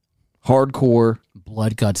hardcore...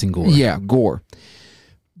 Blood, guts, and gore. Yeah, gore.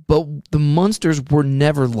 But the Munsters were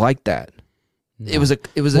never like that. No. It was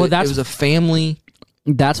a family...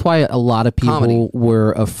 That's why a lot of people comedy.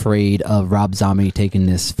 Were afraid of Rob Zombie taking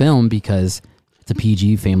this film, because it's a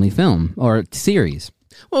PG family film or series.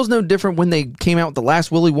 Well, it's no different when they came out with the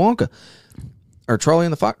last Willy Wonka or Charlie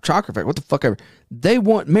and the Chocolate Factory. What the fuck ever.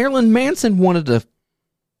 Marilyn Manson wanted to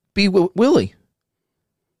be Willie.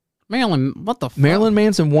 What the fuck? Marilyn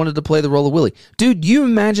Manson wanted to play the role of Willie. Dude, you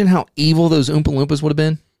imagine how evil those Oompa Loompas would have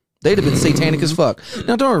been? They'd have been satanic as fuck.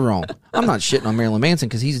 Now, don't get me wrong. I'm not shitting on Marilyn Manson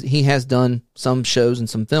because he has done some shows and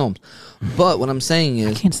some films. But what I'm saying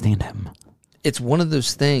is... I can't stand him. It's one of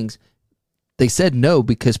those things. They said no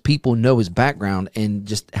because people know his background and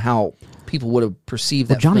just how people would have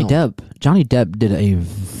perceived that Johnny film. Johnny Depp did a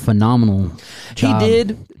phenomenal job. He did.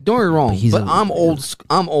 Don't get me wrong. But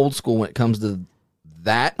I'm old school when it comes to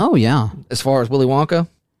that. Oh, yeah. As far as Willy Wonka.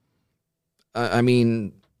 I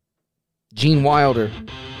mean... Gene Wilder.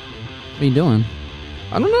 What are you doing?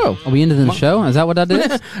 I don't know. Are we into the show? Is that what that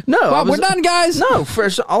is? No, Well, we're done, guys. No,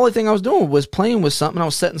 first, only thing I was doing was playing with something. I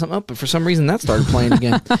was setting something up, but for some reason that started playing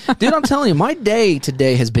again. Dude, I'm telling you, my day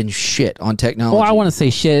today has been shit on technology. Well, I want to say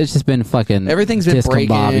shit. It's just been fucking. Everything's been breaking.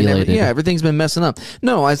 discombobulated. Everything's been messing up.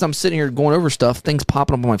 No, as I'm sitting here going over stuff, things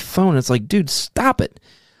popping up on my phone. It's like, dude, stop it.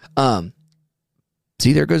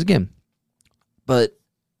 See, there it goes again. But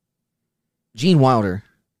Gene Wilder,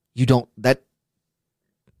 he's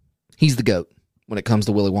the GOAT when it comes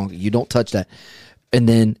to Willy Wonka. You don't touch that. And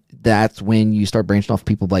then that's when you start branching off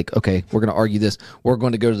people like, okay, we're going to argue this. We're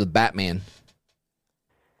going to go to the Batman.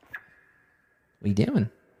 What are you doing?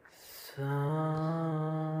 Somewhere.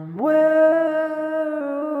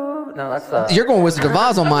 No, that's You're going Wizard of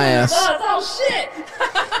Oz on my ass. Oh, shit.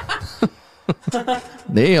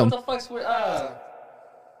 Damn. What the fuck's with,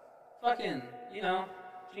 fucking,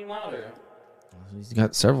 Gene Wilder? He's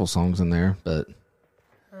got several songs in there, but...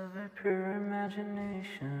 Of a pure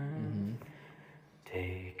imagination.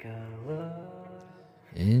 Take a look.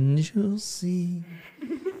 And you'll see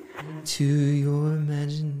to your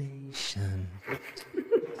imagination.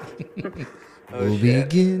 We'll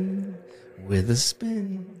begin with a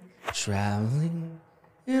spin, traveling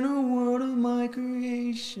in a world of my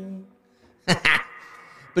creation.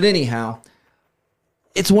 But anyhow,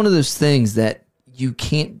 it's one of those things that you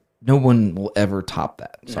can't, no one will ever top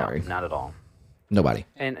that. Sorry. No, not at all. Nobody.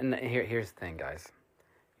 And here's the thing, guys.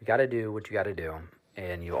 You got to do what you got to do,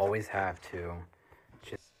 and you always have to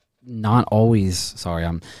just. Not always. Sorry,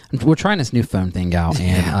 we're trying this new phone thing out,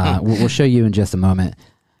 and we'll show you in just a moment.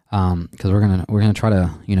 Because we're gonna try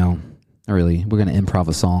to, not really, we're gonna improv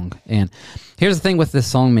a song. And here's the thing with this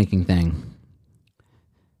song making thing.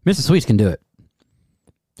 Mr. Sweets can do it.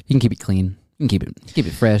 He can keep it clean. He can keep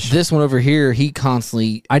it fresh. This one over here, he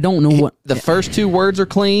constantly. I don't know what the first two words are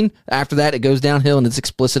clean. After that, it goes downhill and it's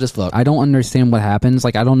explicit as fuck. I don't understand what happens.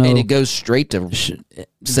 Like, I don't know. And it goes straight to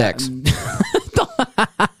sex.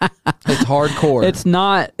 It's hardcore. It's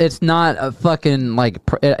not a fucking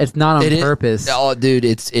it's not on purpose. Oh, dude,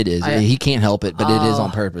 it is. He can't help it, but it is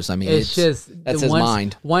on purpose. I mean, it's just that's his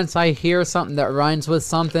mind. Once I hear something that rhymes with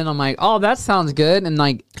something, I'm like, oh, that sounds good,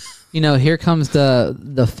 and here comes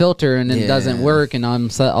the filter, and it doesn't work, and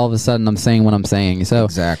all of a sudden I'm saying what I'm saying. So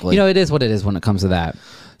exactly, it is what it is when it comes to that.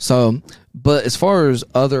 So, but as far as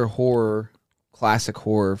other classic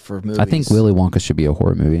horror for movies, I think Willy Wonka should be a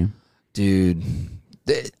horror movie, dude.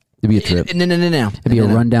 It'd be a trip. No. It'd be a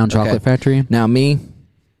rundown chocolate factory. Now me,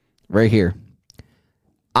 right here,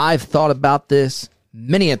 I've thought about this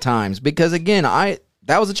many a times because again,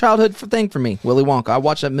 that was a childhood thing for me. Willy Wonka. I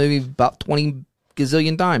watched that movie about 20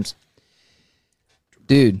 gazillion times.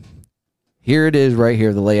 Dude, here it is right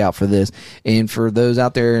here, the layout for this. And for those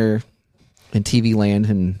out there in TV land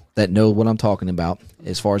and that know what I'm talking about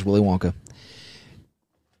as far as Willy Wonka,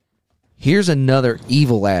 here's another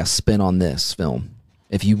evil ass spin on this film.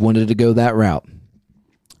 If you wanted to go that route,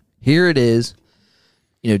 here it is.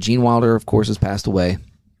 Gene Wilder, of course, has passed away.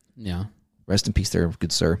 Yeah. Rest in peace there,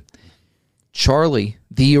 good sir. Charlie,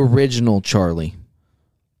 the original Charlie.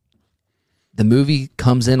 The movie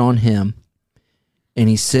comes in on him, and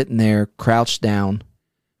he's sitting there, crouched down.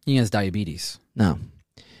 He has diabetes. No.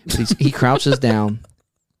 He crouches down,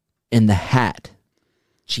 and the hat,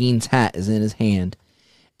 Gene's hat, is in his hand.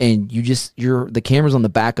 And the camera's on the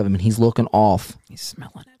back of him, and he's looking off. He's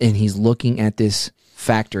smelling it. And he's looking at this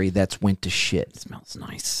factory that's went to shit. It smells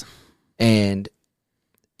nice. And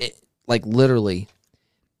literally,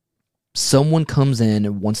 someone comes in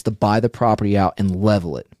and wants to buy the property out and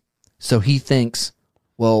level it. So he thinks,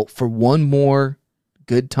 well, for one more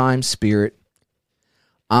good time spirit,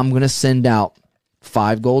 I'm going to send out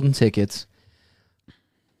 5 golden tickets.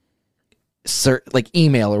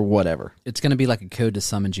 Email or whatever. It's going to be like a code to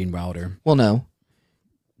summon Gene Wilder. Well, no.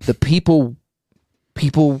 The people,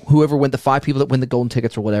 whoever went, the 5 people that win the golden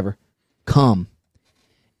tickets or whatever, come.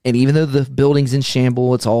 And even though the building's in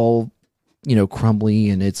shambles, it's all, crumbly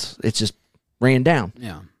and it's just ran down.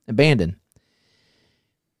 Yeah. Abandoned.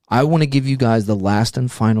 I want to give you guys the last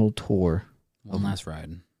and final tour. One last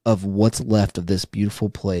ride. Of what's left of this beautiful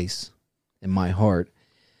place in my heart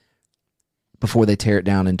before they tear it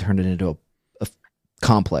down and turn it into a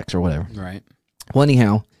complex or whatever. Right. Well,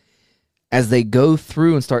 anyhow, as they go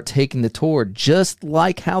through and start taking the tour, just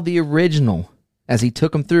like how the original, as he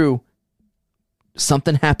took them through,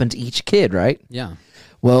 something happened to each kid, right? Yeah.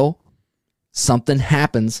 Well, something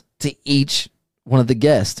happens to each one of the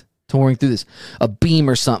guests touring through this, a beam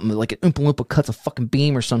or something, like an Oompa Loompa cuts a fucking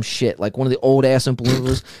beam or some shit, like one of the old ass Oompa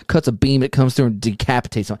Loompas cuts a beam that comes through and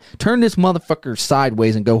decapitates someone. Turn this motherfucker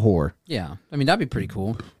sideways and go horror. Yeah, I mean that'd be pretty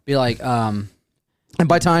cool. Be like, and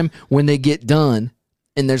by time when they get done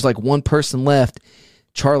and there's like one person left,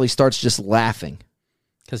 Charlie starts just laughing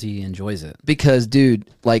because he enjoys it. Because, dude,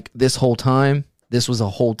 like this whole time, this was a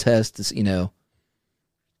whole test,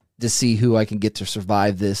 to see who I can get to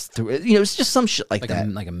survive this through. It's just some shit like that.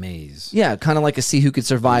 Like a maze. Yeah, kind of like a see who could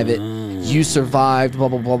survive it. You survived, blah,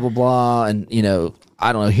 blah, blah, blah, blah. And,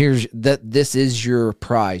 I don't know. This is your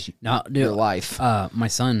prize, your life. My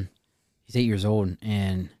son, he's 8 years old,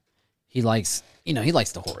 and he likes, he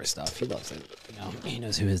likes the horror stuff. He loves it. He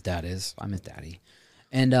knows who his dad is. I'm his daddy.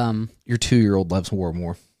 And your 2-year-old loves horror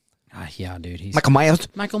more. Yeah, dude. He's Michael Myers.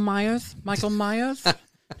 Michael Myers.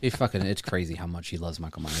 Dude, it's crazy how much he loves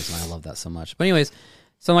Michael Myers, and I love that so much. But anyways,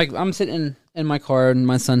 so I'm sitting in my car, and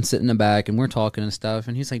my son's sitting in the back, and we're talking and stuff,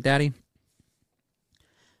 and he's like, Daddy,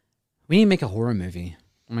 we need to make a horror movie.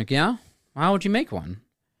 I'm like, yeah? How would you make one?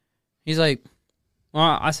 He's like,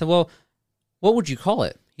 well, I said, well, what would you call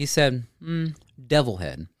it? He said, Devil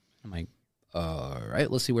Head. I'm like, all right,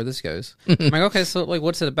 let's see where this goes. I'm like, okay, so like,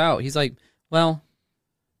 what's it about? He's like, well,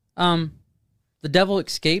 the devil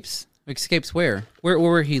escapes where?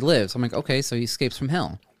 Where he lives. I'm like, okay, so he escapes from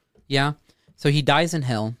hell. Yeah. So he dies in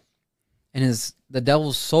hell, and the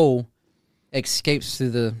devil's soul escapes through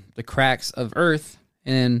the cracks of earth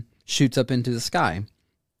and then shoots up into the sky.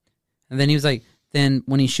 And then he was like, then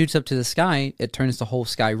when he shoots up to the sky, it turns the whole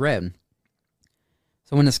sky red.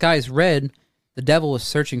 So when the sky is red, the devil is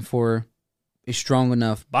searching for a strong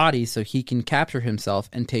enough body so he can capture himself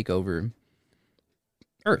and take over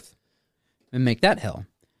Earth and make that hell.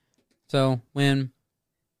 So when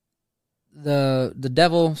the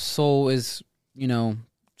devil soul is,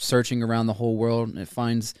 searching around the whole world, and it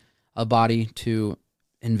finds a body to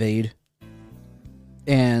invade,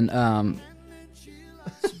 and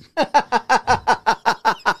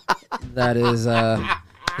that is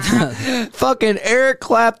fucking Eric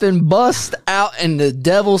Clapton busts out and the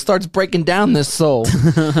devil starts breaking down this soul.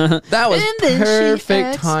 That was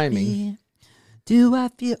perfect timing. Do I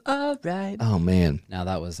feel alright? Oh man. Now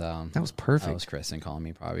that was perfect. That was Kristen calling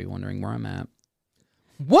me, probably wondering where I'm at.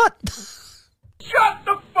 What? Shut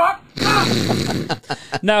the fuck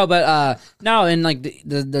up! No, but no, and like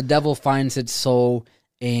the devil finds its soul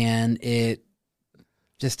and it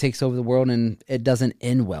just takes over the world, and it doesn't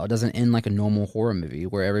end well. It doesn't end like a normal horror movie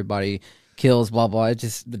where everybody kills, blah blah. It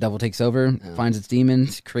just, the devil takes over, finds its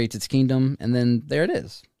demons, creates its kingdom, and then there it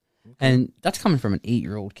is. Okay. And that's coming from an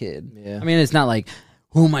 8-year-old kid. Yeah. I mean, it's not like,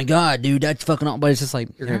 oh my god, dude, that's fucking awesome. But it's just like,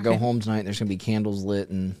 you're gonna go home tonight and there's gonna be candles lit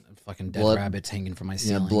and fucking dead blood, rabbits hanging from my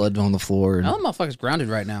ceiling. Yeah, blood on the floor. And, no, the motherfucker's grounded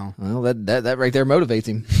right now. Well, that right there motivates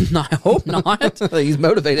him. No, I hope not. He's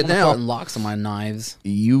motivated now. Putting locks on my knives.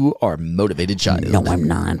 You are a motivated child. No, I'm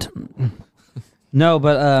not. No,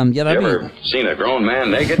 but yeah, that'd ever seen a grown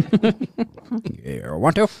man naked? Yeah,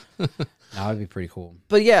 want to? No, that'd be pretty cool.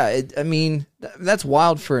 But yeah, I mean, that's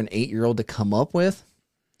wild for an 8-year-old to come up with.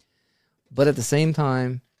 But at the same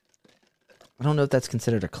time, I don't know if that's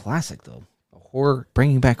considered a classic though. Horror,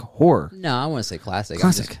 bringing back horror. No, I want to say classic.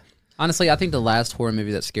 Classic. Honestly, I think the last horror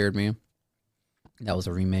movie that scared me, that was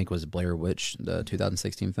a remake, was Blair Witch, the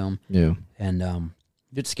 2016 film. Yeah. And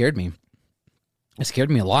it scared me. It scared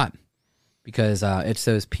me a lot because it's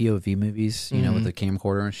those POV movies, you know, with the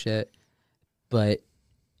camcorder and shit. But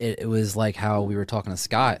it was like how we were talking to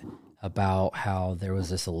Scott about how there was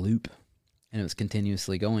this loop and it was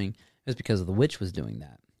continuously going. It was because the witch was doing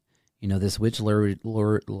that. You know, this witch lured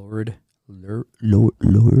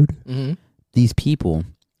these people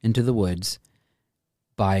into the woods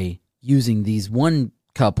by using these one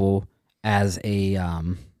couple as a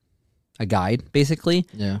guide, basically.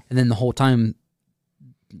 Yeah. And then the whole time,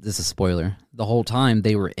 this is a spoiler, the whole time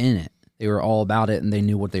they were in it. They were all about it and they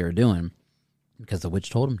knew what they were doing because the witch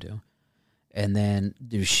told them to. And then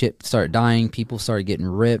the shit started dying, people started getting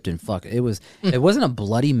ripped, and fuck, it wasn't a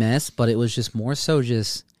bloody mess, but it was just more so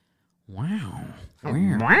just wow.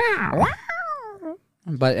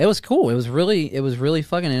 But it was cool. It was really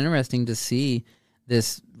fucking interesting to see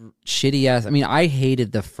this shitty ass. I mean, I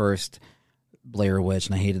hated the first Blair Witch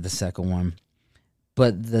and I hated the second one,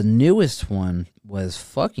 but the newest one was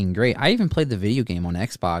fucking great. I even played the video game on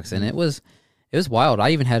Xbox and it was wild.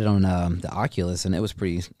 I even had it on the Oculus and it was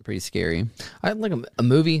pretty scary. I like a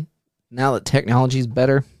movie now that technology's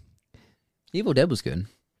better. Evil Dead was good.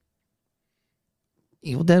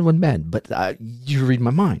 Evil Dead wasn't bad, but you read my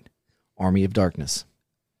mind. Army of Darkness.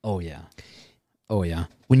 Oh yeah.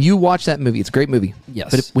 When you watch that movie, it's a great movie. Yes.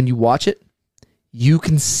 But when you watch it, you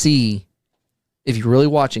can see, if you're really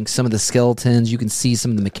watching, some of the skeletons. You can see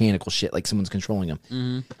some of the mechanical shit, like someone's controlling them.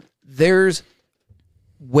 Mm-hmm. There's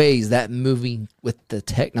ways that movie with the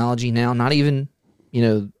technology now, not even,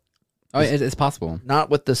 it's possible. not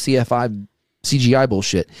with the CGI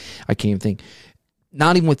bullshit. I can't even think.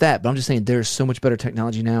 Not even with that, but I'm just saying there's so much better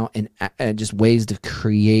technology now and just ways to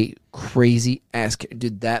create crazy ass.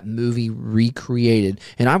 Dude, that movie recreated,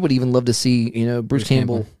 and I would even love to see Bruce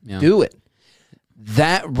Campbell do it.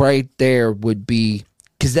 That right there would be,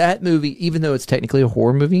 because that movie, even though it's technically a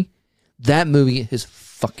horror movie, that movie is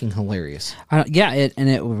fucking hilarious.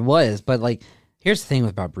 It was, but like, here's the thing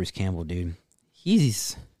about Bruce Campbell, dude. He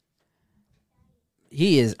is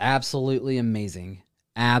absolutely amazing.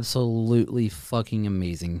 Absolutely fucking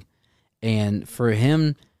amazing. And for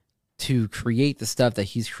him to create the stuff that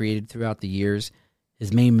he's created throughout the years,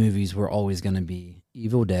 his main movies were always going to be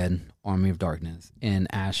Evil Dead, Army of Darkness, and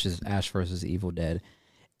Ash versus Evil Dead.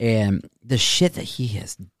 And the shit that he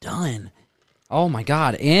has done, oh my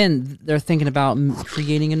God. And they're thinking about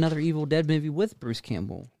creating another Evil Dead movie with Bruce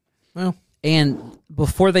Campbell. Well, and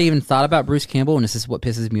before they even thought about Bruce Campbell, and this is what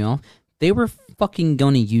pisses me off, they were fucking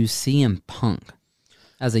going to use CM Punk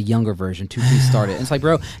as a younger version to restart it. And it's like,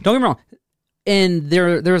 bro, don't get me wrong. And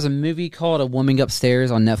there was a movie called A Woman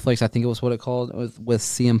Upstairs on Netflix. I think it was what it called with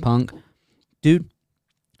CM Punk. Dude,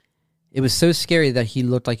 it was so scary that he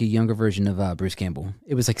looked like a younger version of Bruce Campbell.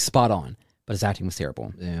 It was like spot on, but his acting was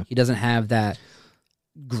terrible. Yeah. He doesn't have that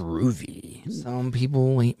groovy. Some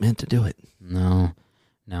people ain't meant to do it. No.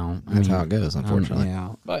 That's how it goes, unfortunately.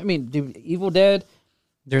 Yeah. But I mean, dude, Evil Dead,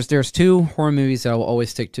 there's two horror movies that will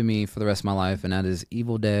always stick to me for the rest of my life, and that is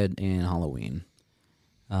Evil Dead and Halloween.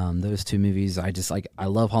 Those two movies, I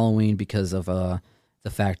love Halloween because of the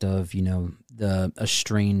fact of, a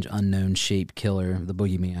strange, unknown shaped killer, the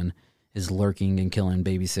boogeyman, is lurking and killing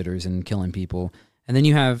babysitters and killing people. And then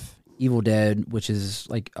you have Evil Dead, which is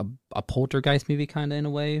like a poltergeist movie kind of in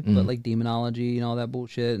a way, but like demonology and all that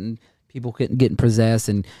bullshit, and people getting possessed,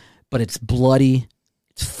 but it's bloody,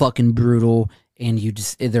 it's fucking brutal, and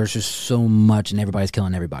there's just so much, and everybody's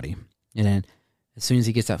killing everybody. And then as soon as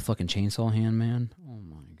he gets that fucking chainsaw hand, man,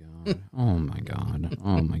 oh my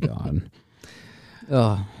god.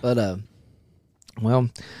 But well,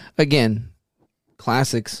 again,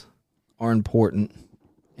 classics are important,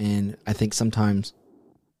 and I think sometimes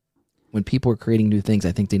when people are creating new things,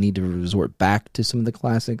 I think they need to resort back to some of the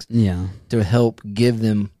classics, to help give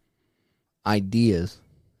them ideas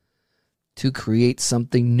to create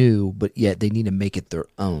something new, but yet they need to make it their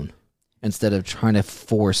own instead of trying to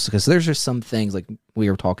force, because there's just some things, like we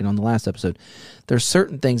were talking on the last episode, there's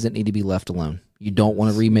certain things that need to be left alone. You don't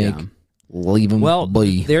want to remake, leave them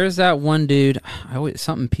be. There's that one dude,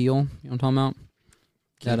 something Peel, you know what I'm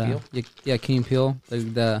talking about? Peel? Yeah, Keenan Peel,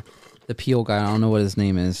 the Peel guy, I don't know what his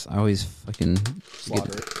name is. I always fucking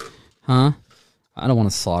Slaughter it. Huh? I don't want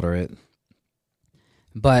to slaughter it.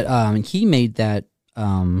 But he made that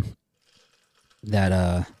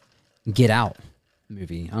Get Out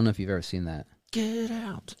movie. I don't know if you've ever seen that. Get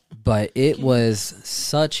Out. But it was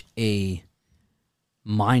such a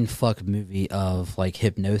mindfuck movie of like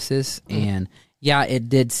hypnosis, and it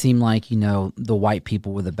did seem like, the white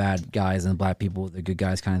people were the bad guys and the black people were the good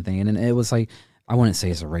guys kind of thing. And it was like, I wouldn't say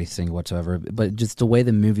it's a race thing whatsoever, but just the way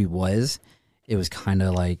the movie was, it was kind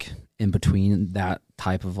of like in between that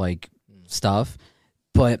type of like stuff.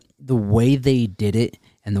 But the way they did it,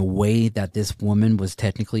 and the way that this woman was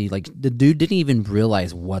technically, like, the dude didn't even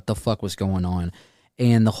realize what the fuck was going on.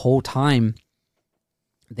 And the whole time,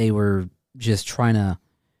 they were just trying to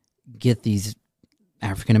get these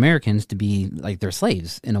African Americans to be like their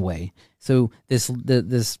slaves in a way. So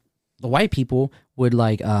the white people would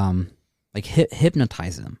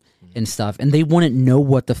hypnotize them and stuff, and they wouldn't know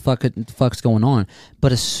what the fuck's going on.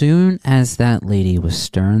 But as soon as that lady was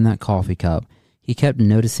stirring that coffee cup, he kept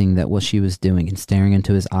noticing that what she was doing and staring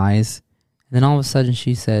into his eyes. And then all of a sudden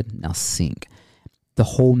she said, "Now sink." The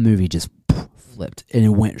whole movie just flipped, and it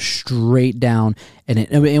went straight down, and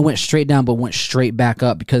it went straight down, but went straight back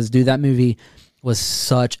up, because, dude, that movie was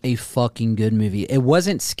such a fucking good movie. It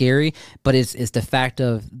wasn't scary, but it's the fact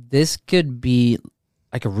of this could be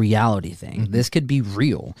like a reality thing. This could be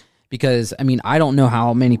real, because, I mean, I don't know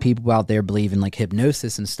how many people out there believe in like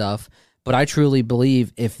hypnosis and stuff, but I truly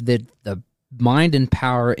believe if the mind and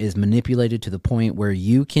power is manipulated to the point where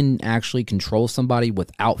you can actually control somebody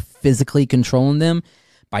without physically controlling them,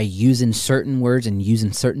 by using certain words and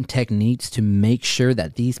using certain techniques to make sure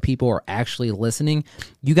that these people are actually listening,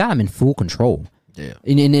 you got them in full control. Yeah.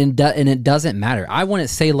 And it doesn't matter. I wouldn't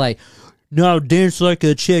say like, no, dance like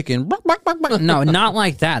a chicken. No, not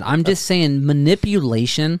like that. I'm just saying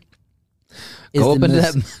manipulation. is Go the open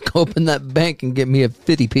most, go open that bank and get me a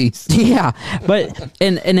 50 piece. yeah, but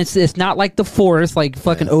and it's not like the Force, like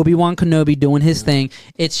fucking Obi-Wan Kenobi doing his thing.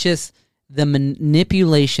 It's just the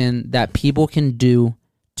manipulation that people can do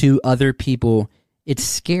to other people. It's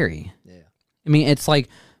scary. Yeah. I mean, it's like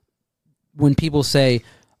when people say,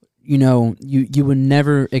 you know, you would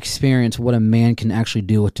never experience what a man can actually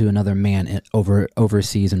do to another man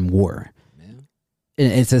overseas in war.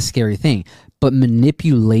 It's a scary thing. But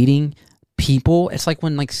manipulating people, it's like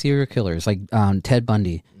when like serial killers, like Ted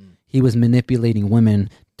Bundy, he was manipulating women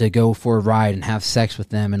to go for a ride and have sex with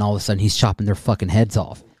them, and all of a sudden he's chopping their fucking heads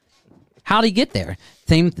off. How'd he get there?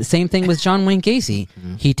 Same thing with John Wayne Gacy.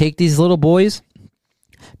 He'd take these little boys,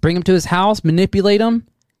 bring them to his house, manipulate them,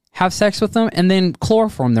 have sex with them, and then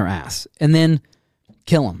chloroform their ass, and then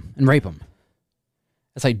kill them and rape them.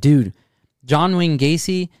 It's like, dude, John Wayne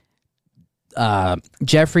Gacy,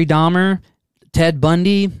 Jeffrey Dahmer, Ted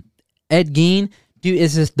Bundy, Ed Gein, dude,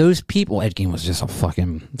 is just those people. Ed Gein was just a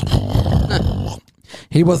fucking.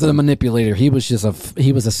 He wasn't a manipulator. He was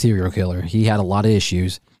a serial killer. He had a lot of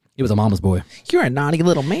issues. He was a mama's boy. You're a naughty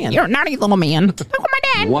little man. You're a naughty little man. Look at my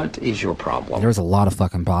dad. What is your problem? There was a lot of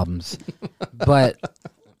fucking problems, but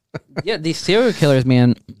yeah, these serial killers,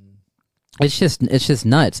 man, it's just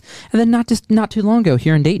nuts. And then not too long ago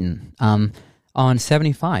here in Dayton, on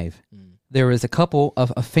 75, there was a couple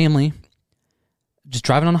of a family just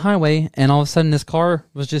driving on the highway, and all of a sudden this car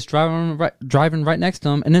was just driving right next to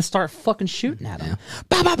them, and then start fucking shooting at them,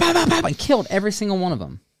 bah, bah, bah, bah, bah, and killed every single one of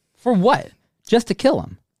them. For what? Just to kill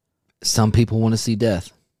them. Some people want to see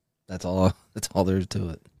death. That's all there is to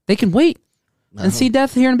it. They can wait and see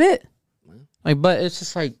death here in a bit. Like, but it's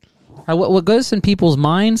just like what goes in people's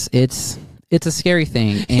minds. It's a scary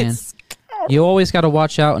thing, and you always got to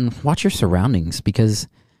watch out and watch your surroundings because,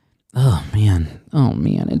 oh man,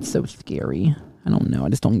 it's so scary. I don't know. I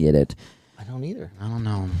just don't get it. I don't either. I don't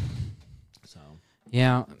know. So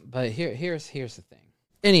yeah, but here's the thing.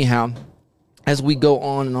 Anyhow, as we go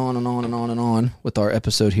on and on and on and on and on with our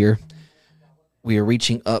episode here, we are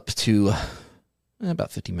reaching up to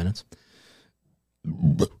about 50 minutes.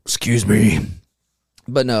 Excuse me.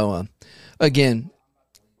 But no, again,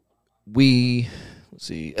 let's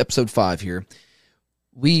see, episode 5 here.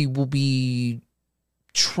 We will be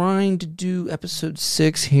trying to do episode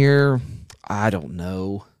 6 here. I don't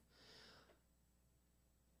know.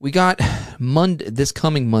 We got this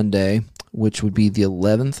coming Monday, which would be the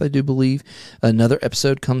 11th, I do believe. Another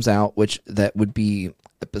episode comes out, that would be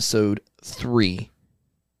episode 3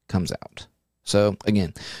 comes out. So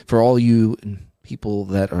again, for all you people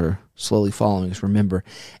that are slowly following us, remember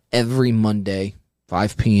every Monday,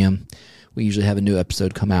 5 p.m., we usually have a new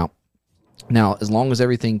episode come out. Now, as long as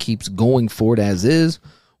everything keeps going forward as is,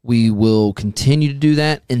 we will continue to do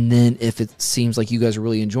that, and then if it seems like you guys are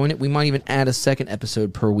really enjoying it, we might even add a second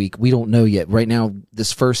episode per week. We don't know yet. Right now,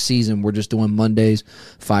 this first season, we're just doing Mondays,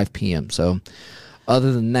 5 p.m. So,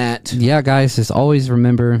 other than that... Yeah, guys, just always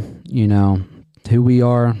remember, who we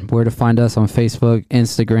are, where to find us on Facebook,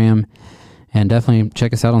 Instagram, and definitely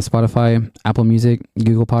check us out on Spotify, Apple Music,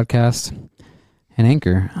 Google Podcasts, and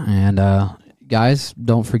Anchor. And, guys,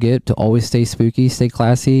 don't forget to always stay spooky, stay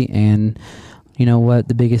classy, and... You know what?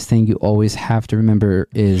 The biggest thing you always have to remember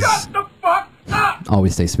is shut the fuck up!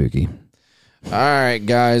 Always stay spooky. All right,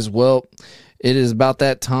 guys. Well, it is about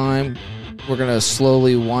that time. We're going to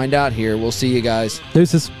slowly wind out here. We'll see you guys.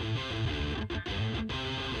 Deuces.